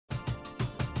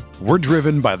We're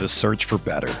driven by the search for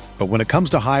better. But when it comes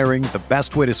to hiring, the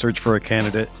best way to search for a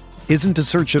candidate isn't to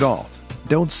search at all.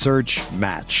 Don't search,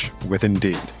 match with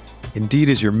Indeed. Indeed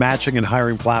is your matching and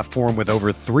hiring platform with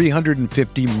over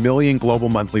 350 million global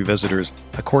monthly visitors,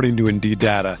 according to Indeed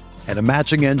data, and a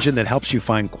matching engine that helps you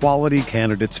find quality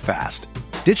candidates fast.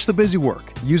 Ditch the busy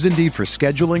work. Use Indeed for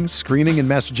scheduling, screening, and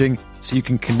messaging so you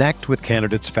can connect with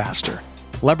candidates faster.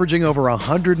 Leveraging over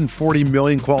 140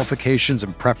 million qualifications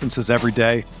and preferences every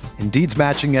day, Indeed's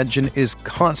matching engine is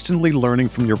constantly learning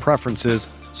from your preferences,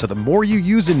 so the more you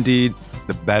use Indeed,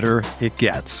 the better it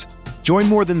gets. Join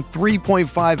more than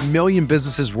 3.5 million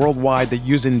businesses worldwide that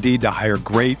use Indeed to hire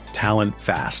great talent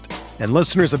fast. And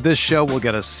listeners of this show will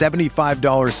get a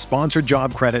 $75 sponsored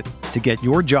job credit to get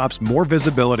your jobs more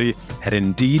visibility at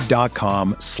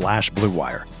Indeed.com/Blue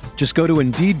Wire. Just go to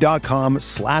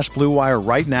Indeed.com/Blue Wire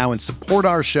right now and support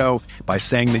our show by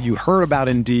saying that you heard about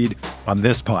Indeed on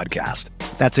this podcast.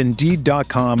 That's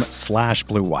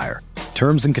Indeed.com/Blue Wire.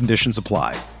 Terms and conditions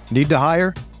apply. Need to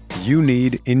hire? You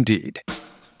need Indeed.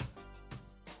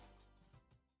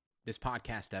 This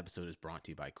podcast episode is brought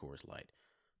to you by Coors Light.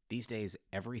 These days,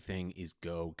 everything is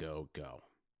go, go, go.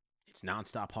 It's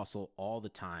nonstop hustle all the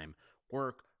time.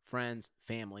 Work, friends,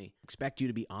 family, expect you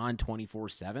to be on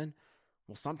 24/7.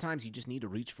 Well, sometimes you just need to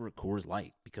reach for a Coors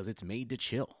Light because it's made to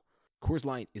chill. Coors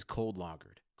Light is cold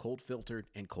lagered, cold filtered,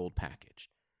 and cold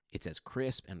packaged. It's as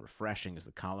crisp and refreshing as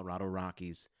the Colorado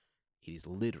Rockies. It is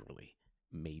literally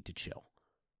made to chill.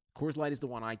 Coors Light is the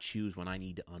one I choose when I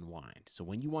need to unwind. So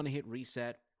when you want to hit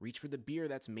reset, reach for the beer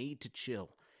that's made to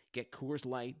chill. Get Coors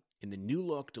Light in the new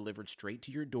look delivered straight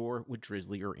to your door with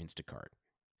Drizzly or Instacart.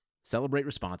 Celebrate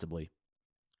responsibly.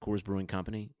 Coors Brewing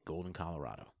Company, Golden,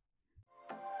 Colorado.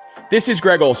 This is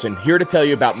Greg Olson, here to tell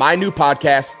you about my new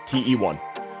podcast, TE1.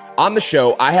 On the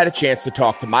show, I had a chance to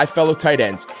talk to my fellow tight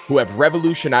ends who have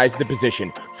revolutionized the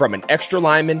position from an extra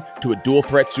lineman to a dual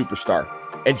threat superstar.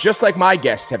 And just like my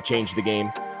guests have changed the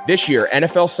game, this year,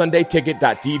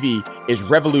 NFLSundayTicket.tv is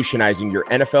revolutionizing your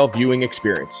NFL viewing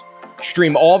experience.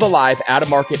 Stream all the live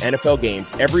out-of-market NFL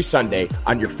games every Sunday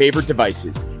on your favorite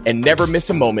devices and never miss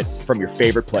a moment from your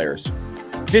favorite players.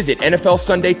 Visit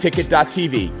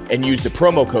NFLSundayTicket.tv and use the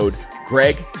promo code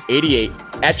GREG88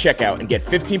 at checkout and get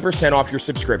 15% off your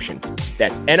subscription.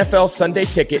 That's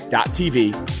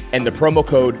NFLSundayTicket.tv and the promo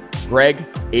code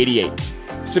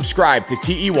GREG88. Subscribe to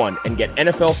TE1 and get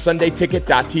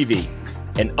NFLSundayTicket.tv.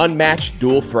 An unmatched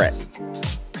dual threat.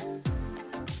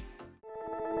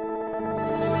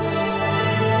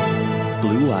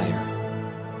 Blue Wire.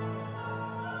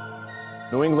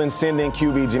 New England sending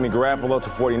QB Jimmy Garoppolo to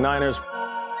 49ers.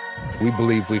 We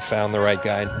believe we found the right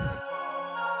guy.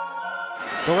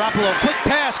 Garoppolo, quick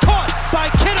pass, caught by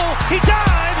Kittle. He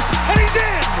dives, and he's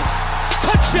in.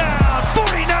 Touchdown,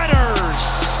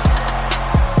 49ers.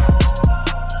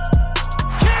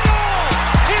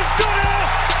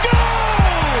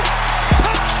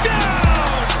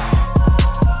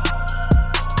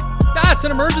 That's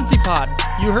an emergency pod.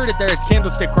 You heard it there. It's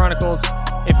Candlestick Chronicles,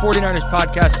 a 49ers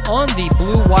podcast on the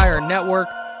Blue Wire Network.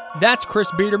 That's Chris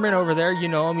Biederman over there. You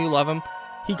know him. You love him.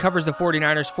 He covers the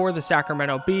 49ers for the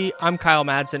Sacramento Bee. I'm Kyle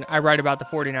Madsen. I write about the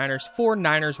 49ers for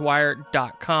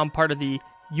NinersWire.com, part of the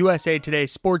USA Today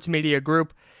sports media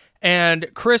group. And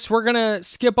Chris, we're going to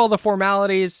skip all the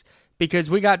formalities because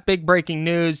we got big breaking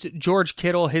news. George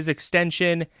Kittle, his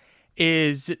extension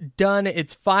is done.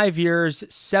 It's 5 years,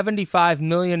 $75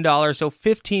 million, so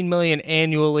 $15 million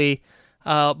annually.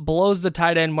 Blows the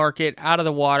tight end market out of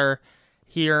the water.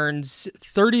 He earns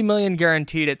 $30 million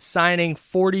guaranteed at signing,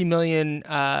 $40 million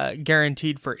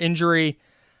guaranteed for injury.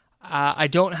 I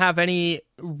don't have any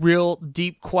real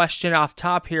deep question off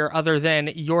top here other than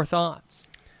your thoughts.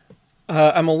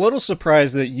 I'm a little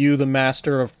surprised that you, the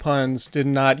master of puns, did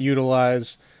not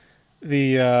utilize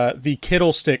the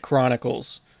Kittlestick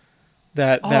Chronicles.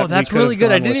 That's really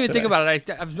good. I didn't even think about it.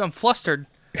 I'm flustered.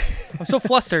 I'm so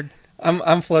flustered.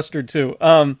 I'm flustered too.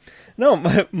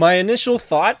 No, my initial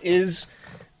thought is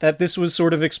that this was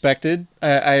sort of expected.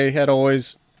 I had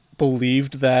always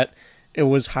believed that it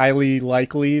was highly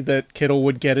likely that Kittle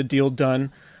would get a deal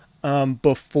done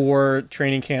before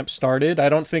training camp started. I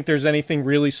don't think there's anything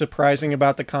really surprising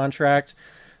about the contract.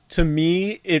 To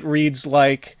me, it reads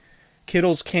like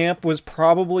Kittle's camp was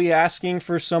probably asking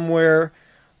for somewhere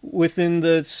within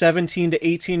the $17 to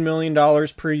 $18 million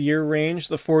per year range.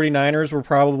 The 49ers were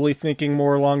probably thinking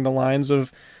more along the lines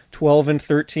of 12 and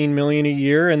 13 million a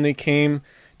year, and they came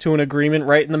to an agreement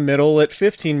right in the middle at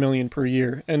 15 million per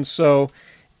year. And so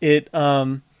it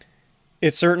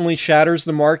certainly shatters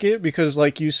the market because,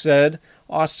 like you said,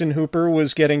 Austin Hooper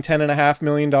was getting $10.5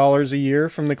 million a year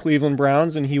from the Cleveland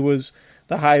Browns, and he was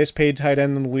the highest paid tight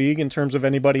end in the league in terms of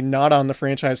anybody not on the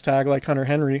franchise tag, like Hunter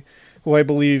Henry, who I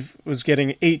believe was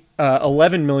getting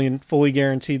 $11 million fully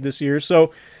guaranteed this year.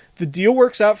 So the deal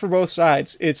works out for both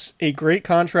sides. It's a great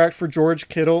contract for George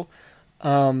Kittle.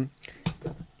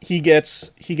 He gets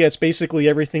basically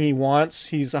everything he wants.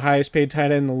 He's the highest paid tight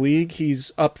end in the league.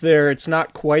 He's up there. It's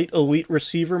not quite elite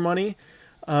receiver money,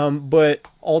 but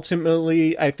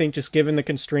ultimately, I think just given the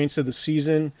constraints of the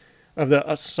season, of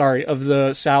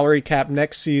the salary cap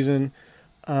next season,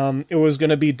 it was going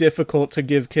to be difficult to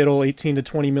give Kittle $18 to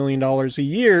 $20 million a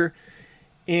year,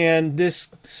 and this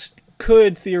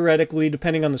could theoretically,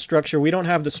 depending on the structure, we don't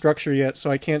have the structure yet, so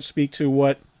I can't speak to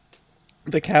what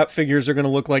the cap figures are going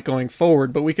to look like going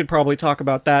forward, but we could probably talk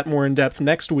about that more in depth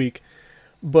next week.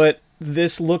 But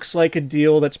this looks like a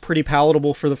deal that's pretty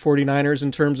palatable for the 49ers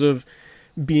in terms of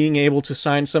being able to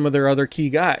sign some of their other key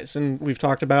guys, and we've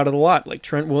talked about it a lot, like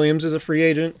Trent Williams is a free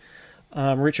agent,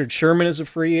 Richard Sherman is a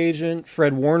free agent,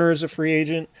 Fred Warner is a free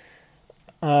agent,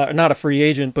 not a free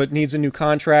agent, but needs a new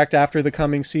contract after the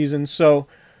coming season. So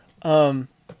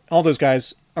all those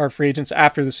guys are free agents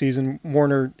after the season.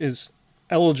 Warner is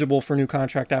eligible for a new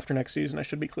contract after next season, I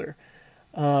should be clear.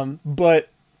 But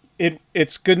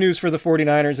it's good news for the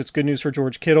 49ers. It's good news for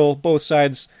George Kittle. Both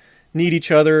sides need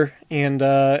each other, and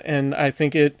I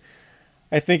think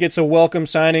it's a welcome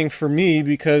signing for me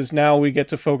because now we get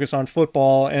to focus on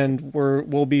football, and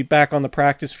we'll be back on the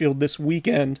practice field this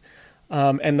weekend.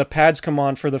 And the pads come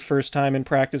on for the first time in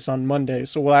practice on Monday,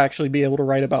 so we'll actually be able to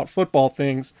write about football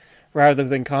things rather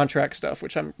than contract stuff,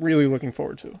 which I'm really looking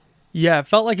forward to. Yeah, it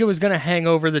felt like it was going to hang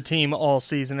over the team all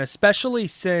season, especially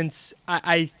since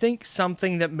I think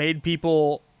something that made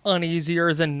people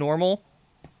uneasier than normal,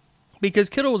 because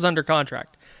Kittle was under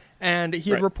contract, and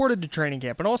he had reported to training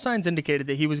camp, and all signs indicated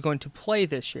that he was going to play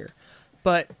this year.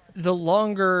 But the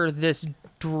longer this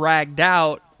dragged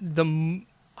out, the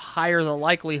higher the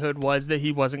likelihood was that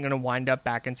he wasn't going to wind up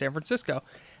back in San Francisco.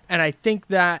 And I think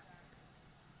that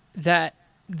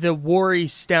the worry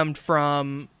stemmed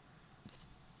from,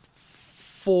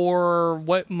 for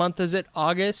what month is it?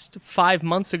 August? 5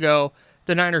 months ago,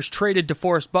 the Niners traded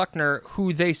DeForest Buckner,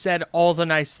 who they said all the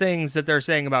nice things that they're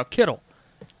saying about Kittle,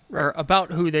 or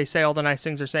about who they say all the nice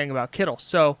things they're saying about Kittle.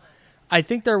 So I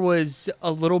think there was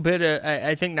a little bit of,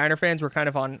 I think Niner fans were kind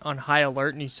of on high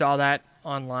alert, and you saw that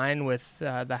online with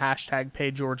the hashtag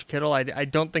 #PayGeorgeKittle. I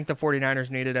don't think the 49ers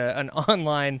needed an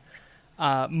online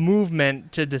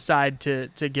movement to decide to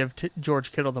give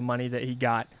George Kittle the money that he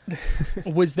got.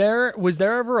 Was there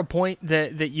ever a point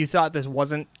that you thought this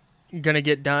wasn't going to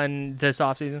get done this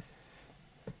offseason?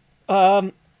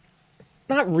 Not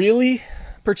really,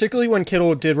 particularly when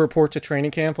Kittle did report to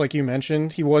training camp, like you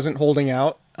mentioned. He wasn't holding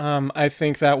out. I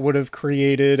think that would have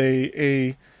created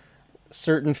a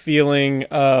certain feeling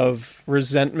of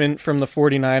resentment from the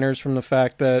 49ers from the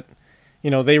fact that,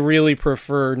 they really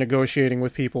prefer negotiating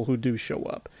with people who do show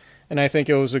up. And I think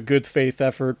it was a good faith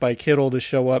effort by Kittle to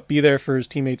show up, be there for his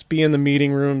teammates, be in the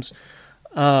meeting rooms,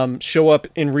 show up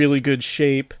in really good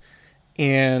shape,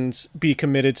 and be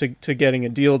committed to getting a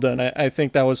deal done. I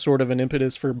think that was sort of an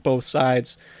impetus for both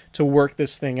sides to work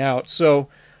this thing out. So,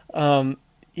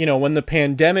 when the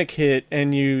pandemic hit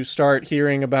and you start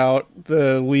hearing about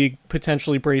the league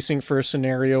potentially bracing for a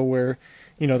scenario where,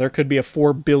 there could be a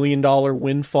 $4 billion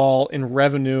windfall in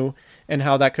revenue and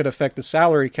how that could affect the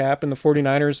salary cap, and the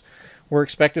 49ers were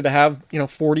expected to have,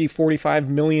 $40-45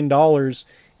 million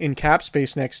in cap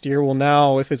space next year. Well,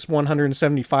 now if it's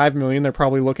 $175 million, they're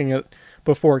probably looking at,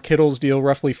 before Kittle's deal,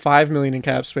 roughly $5 million in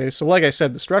cap space. So like I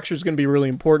said, the structure is going to be really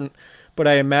important, but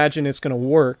I imagine it's going to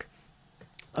work.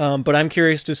 But I'm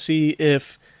curious to see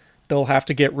if they'll have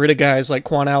to get rid of guys like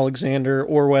Quan Alexander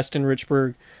or Weston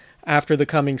Richburg after the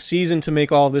coming season to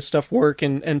make all this stuff work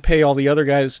and pay all the other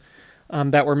guys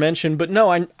that were mentioned. But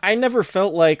no, I never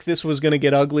felt like this was going to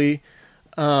get ugly.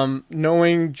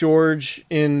 Knowing George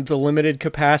in the limited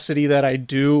capacity that I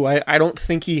do, I don't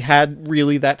think he had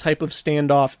really that type of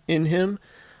standoff in him.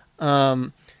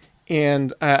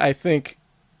 And I think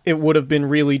it would have been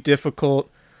really difficult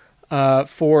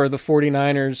for the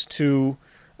 49ers to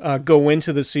go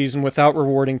into the season without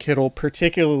rewarding Kittle,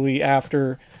 particularly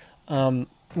after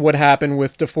what happened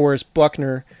with DeForest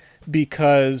Buckner,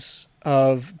 because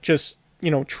of just,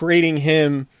 trading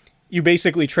him. You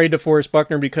basically trade DeForest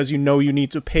Buckner because you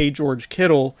need to pay George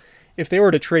Kittle. If they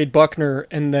were to trade Buckner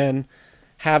and then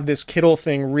have this Kittle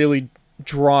thing really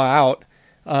draw out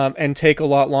and take a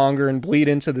lot longer and bleed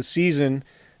into the season,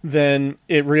 then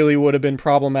it really would have been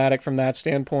problematic from that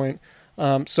standpoint.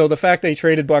 So the fact they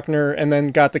traded Buckner and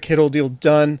then got the Kittle deal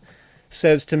done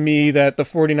says to me that the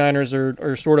 49ers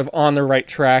are sort of on the right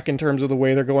track in terms of the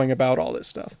way they're going about all this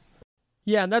stuff.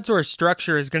 Yeah, and that's where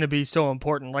structure is going to be so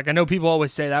important. Like, I know people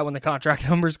always say that when the contract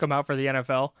numbers come out for the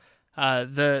NFL.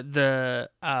 The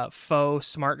faux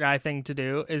smart guy thing to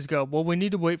do is go, well, we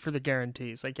need to wait for the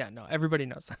guarantees. Like, yeah, no, everybody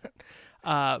knows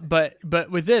that. But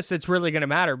with this, it's really going to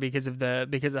matter because of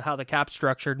how the cap's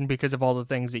structured and because of all the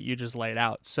things that you just laid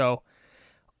out. So,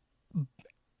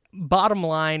 bottom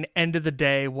line, end of the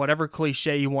day, whatever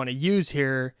cliche you want to use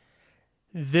here,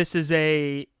 this is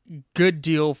a good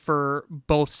deal for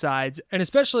both sides, and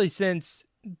especially since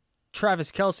Travis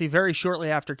Kelce, very shortly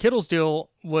after Kittle's deal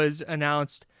was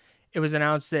announced, it was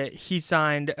announced that he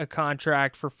signed a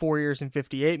contract for 4 years and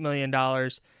 $58 million.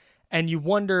 And you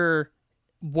wonder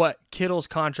what Kittle's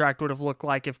contract would have looked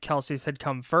like if Kelce's had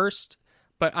come first.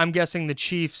 But I'm guessing the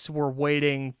Chiefs were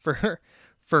waiting for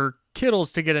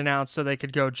Kittle's to get announced so they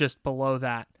could go just below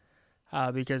that.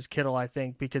 Because Kittle, I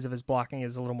think, because of his blocking,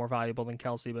 is a little more valuable than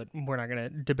Kelce, but we're not going to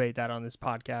debate that on this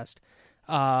podcast.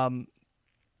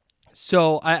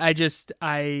 So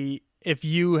if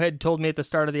you had told me at the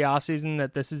start of the offseason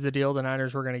that this is the deal the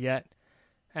Niners were going to get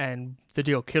and the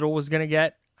deal Kittle was going to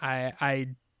get, I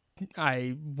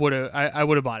would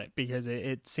have bought it because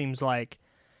it seems like,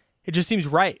 it just seems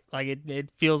right. Like it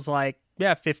feels like,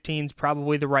 yeah, 15's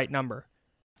probably the right number.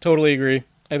 Totally agree.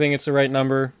 I think it's the right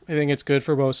number. I think it's good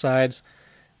for both sides.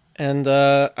 And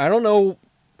I don't know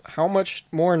how much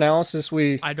more analysis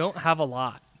I don't have a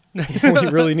lot. we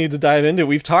really need to dive into.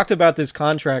 We've talked about this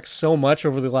contract so much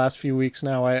over the last few weeks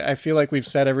now. I feel like we've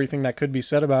said everything that could be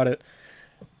said about it.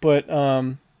 But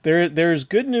there's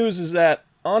good news is that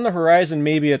on the horizon,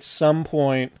 maybe at some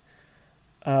point,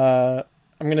 I'm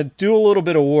going to do a little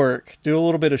bit of work, do a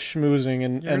little bit of schmoozing,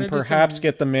 and perhaps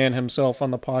get the man himself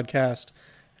on the podcast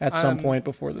at some point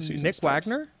before the season starts.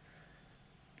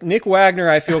 Nick Wagner,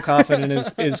 I feel confident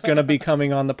is going to be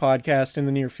coming on the podcast in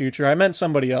the near future. I meant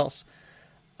somebody else.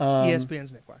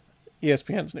 ESPN's Nick Wagner.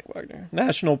 ESPN's Nick Wagner.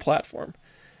 National platform.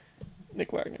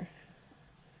 Nick Wagner.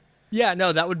 Yeah,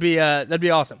 no, that'd be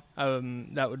awesome.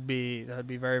 That would be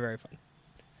very, very fun.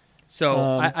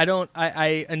 So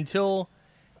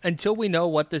until we know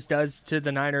what this does to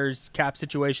the Niners cap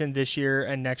situation this year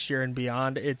and next year and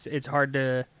beyond, it's hard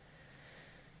to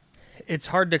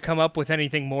come up with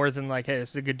anything more than like, hey, this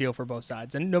is a good deal for both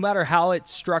sides. And no matter how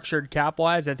it's structured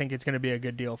cap-wise, I think it's going to be a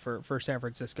good deal for San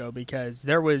Francisco because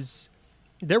there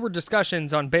were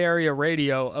discussions on Bay Area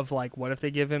radio of like, what if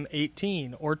they give him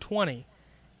 18 or 20?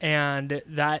 And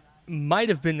that might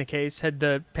have been the case had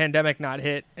the pandemic not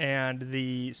hit and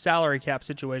the salary cap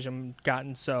situation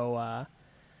gotten so out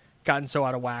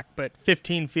of whack. But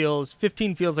 15 feels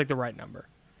like the right number.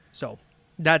 So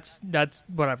that's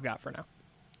what I've got for now.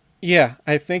 Yeah,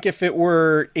 I think if it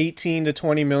were 18 to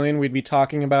 20 million, we'd be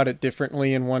talking about it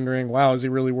differently and wondering, wow, is he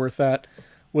really worth that?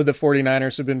 Would the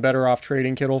 49ers have been better off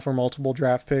trading Kittle for multiple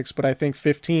draft picks? But I think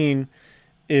 15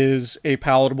 is a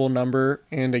palatable number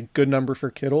and a good number for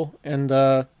Kittle, and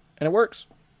it works.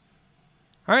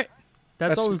 All right.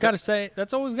 That's all we've got to say.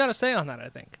 That's all we've got to say on that, I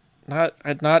think.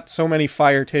 Not so many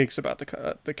fire takes about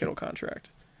the Kittle contract.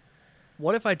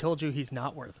 What if I told you he's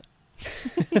not worth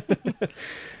it?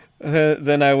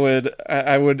 Then I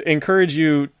would encourage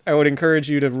you to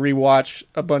rewatch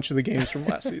a bunch of the games from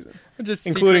last season,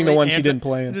 including the ones he didn't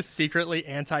play in. Just secretly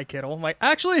anti-Kittle. I'm like,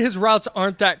 actually, his routes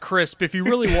aren't that crisp. If you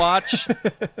really watch,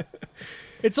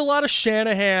 it's a lot of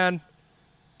Shanahan.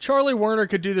 Charlie Werner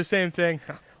could do the same thing.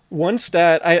 One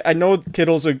stat, I know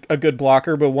Kittle's a good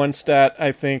blocker, but one stat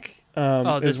I think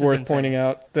is worth pointing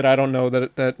out that I don't know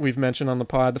that we've mentioned on the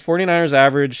pod. The 49ers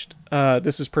averaged,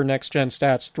 this is per Next Gen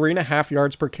Stats, 3.5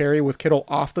 yards per carry with Kittle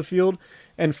off the field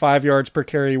and 5 yards per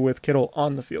carry with Kittle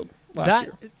on the field last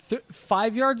year.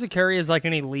 5 yards a carry is like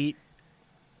an elite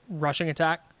rushing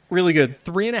attack. Really good.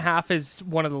 3.5 is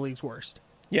one of the league's worst.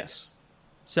 Yes.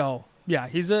 So, yeah,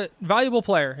 he's a valuable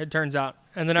player, it turns out.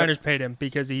 And the Niners paid him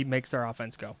because he makes their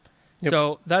offense go. Yep.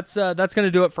 So that's going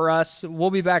to do it for us. We'll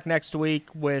be back next week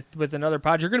with another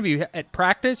pod. You're going to be at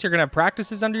practice. You're going to have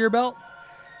practices under your belt.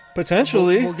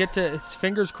 Potentially. We'll get to,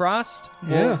 fingers crossed.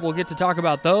 Yeah. We'll get to talk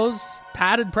about those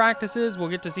padded practices. We'll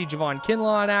get to see Javon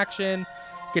Kinlaw in action.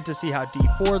 Get to see how D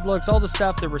Ford looks. All the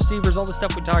stuff, the receivers, all the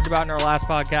stuff we talked about in our last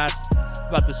podcast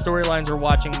about the storylines we're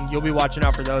watching. You'll be watching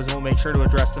out for those, and we'll make sure to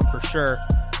address them for sure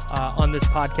on this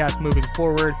podcast moving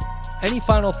forward. Any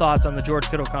final thoughts on the George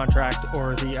Kittle contract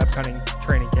or the upcoming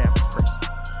training camp, Chris?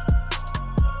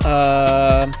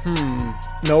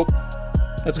 Nope.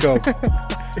 Let's go.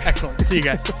 Excellent. See you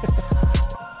guys.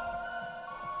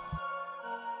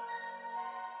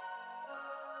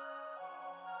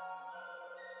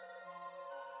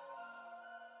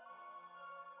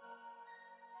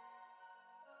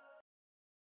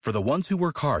 For the ones who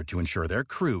work hard to ensure their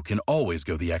crew can always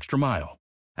go the extra mile,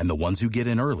 and the ones who get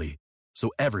in early so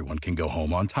everyone can go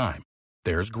home on time,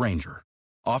 there's Grainger,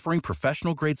 offering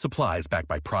professional-grade supplies backed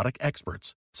by product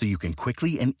experts so you can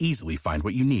quickly and easily find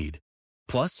what you need.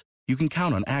 Plus, you can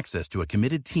count on access to a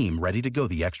committed team ready to go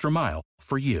the extra mile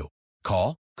for you.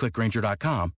 Call, click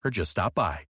Grainger.com, or just stop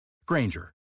by.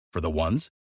 Grainger, for the ones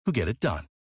who get it done.